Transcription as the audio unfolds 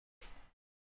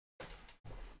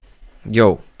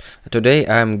Yo, today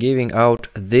I'm giving out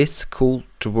this cool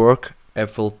Twerk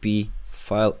FLP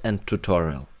file and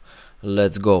tutorial.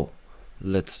 Let's go.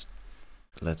 Let's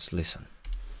listen.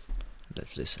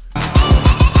 Let's listen.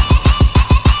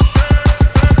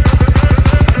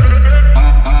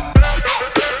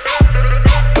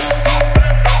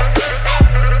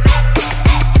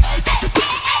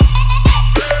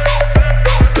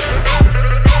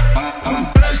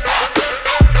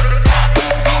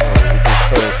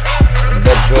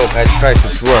 Joke. I tried to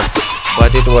twerk,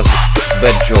 but it was a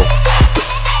bad joke.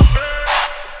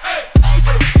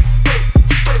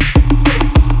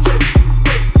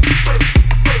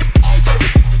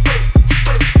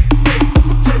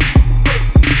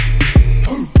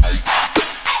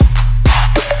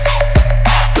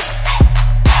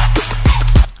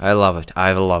 I love it.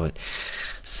 I love it.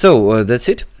 So that's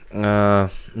it.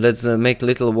 Let's make a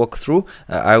little walkthrough.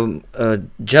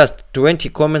 Just 20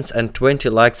 comments and 20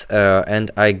 likes, and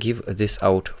I give this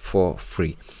out for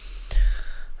free.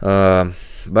 By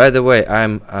the way,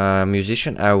 I'm a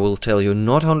musician. I will tell you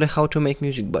not only how to make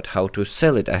music, but how to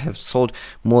sell it. I have sold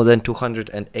more than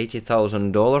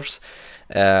 $280,000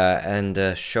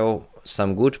 and show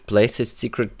some good places,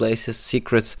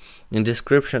 secrets. In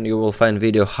description you will find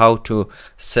video how to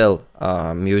sell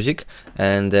music,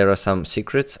 and there are some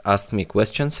secrets. Ask me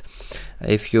questions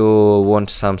if you want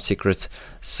some secrets.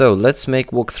 So let's make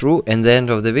walkthrough. In the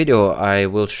end of the video I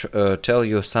will tell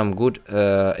you some good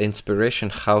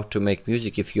inspiration how to make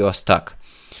music if you are stuck.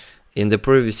 In the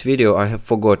previous video I have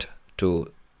forgot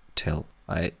to tell.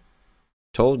 I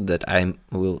told that I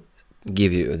will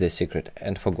give you the secret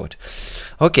and forgot.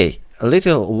 Okay, a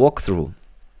little walkthrough.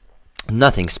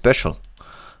 Nothing special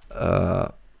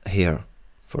here.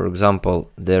 For example,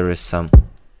 there is some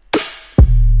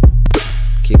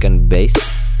kick and bass.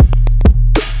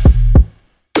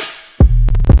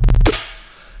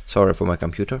 Sorry for my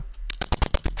computer.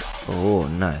 Oh,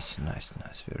 nice,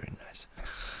 very nice.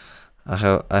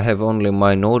 I have only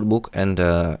my notebook, and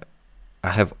I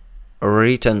have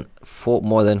written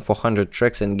more than 400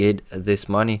 tracks and get this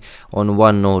money on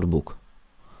one notebook,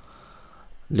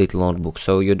 little notebook.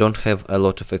 So you don't have a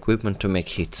lot of equipment to make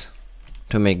hits,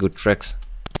 to make good tracks.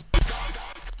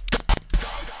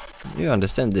 You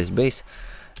understand this bass,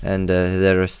 and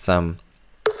there is some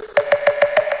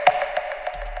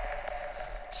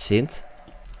synth,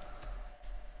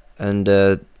 and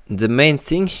the main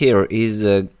thing here is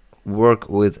work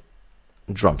with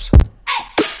drums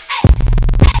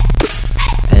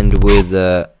and with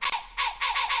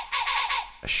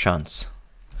shunts.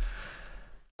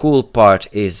 Cool part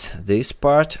is this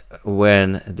part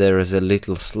when there is a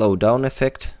little slowdown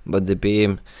effect, but the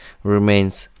BPM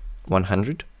remains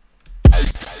 100.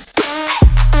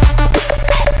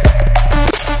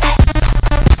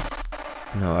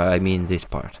 No, I mean this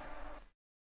part.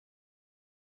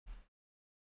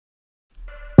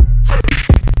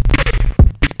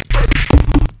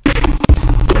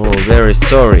 Oh, very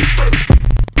sorry.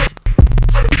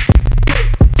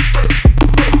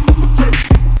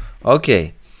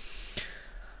 Okay,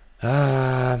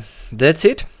 that's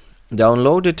it.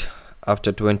 Download it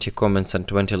after 20 comments and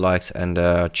 20 likes, and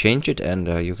change it, and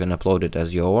you can upload it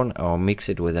as your own or mix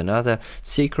it with another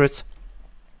secrets.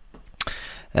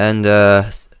 And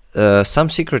some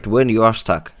secret when you are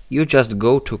stuck, you just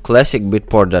go to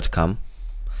classicbeatport.com,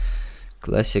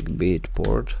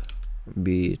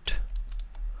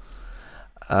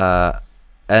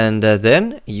 and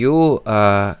then you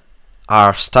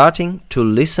are starting to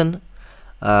listen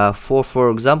for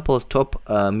example top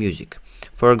music.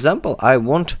 For example, I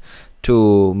want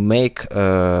to make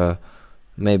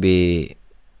maybe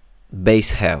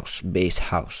bass house,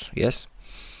 yes,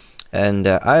 and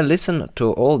I listen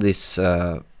to all these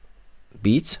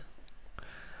beats.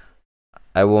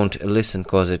 I won't listen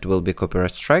because it will be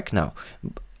copyright strike now.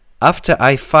 After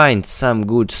I find some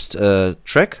good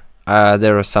track,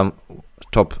 there are some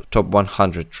top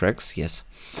 100 tracks, yes,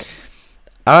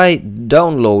 I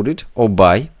download it or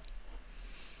buy,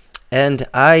 and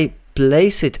I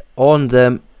place it on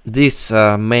this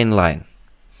main line.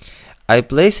 I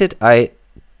place it, I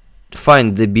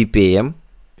find the BPM.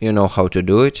 You know how to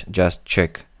do it. Just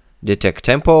detect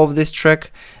tempo of this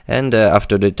track, and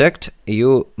after detect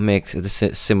you make the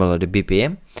similar the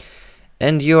BPM,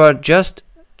 and you are just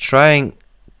trying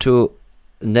to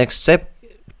next step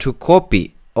to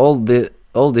copy all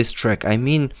this track. I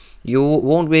mean, you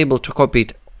won't be able to copy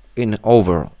it in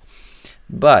overall,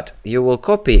 but you will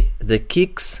copy the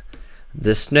kicks,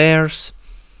 the snares,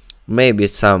 maybe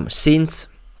some synths.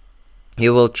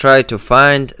 You will try to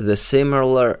find the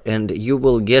similar, and you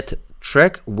will get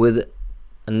track with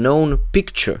known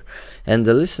picture, and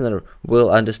the listener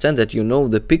will understand that you know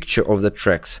the picture of the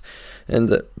tracks and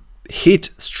the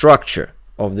hit structure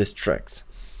of these tracks.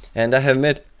 And I have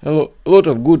made a lot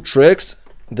of good tracks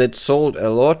that sold a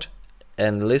lot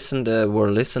and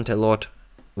were listened a lot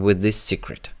with this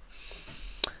secret.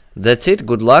 That's it.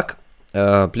 Good luck.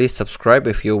 Please subscribe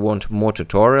if you want more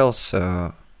tutorials.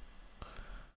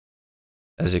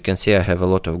 As you can see, I have a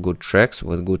lot of good tracks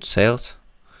with good sales.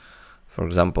 For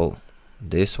example,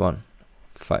 this one,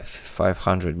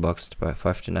 $500 by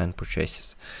 59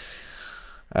 purchases.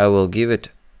 I will give it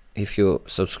if you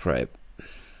subscribe.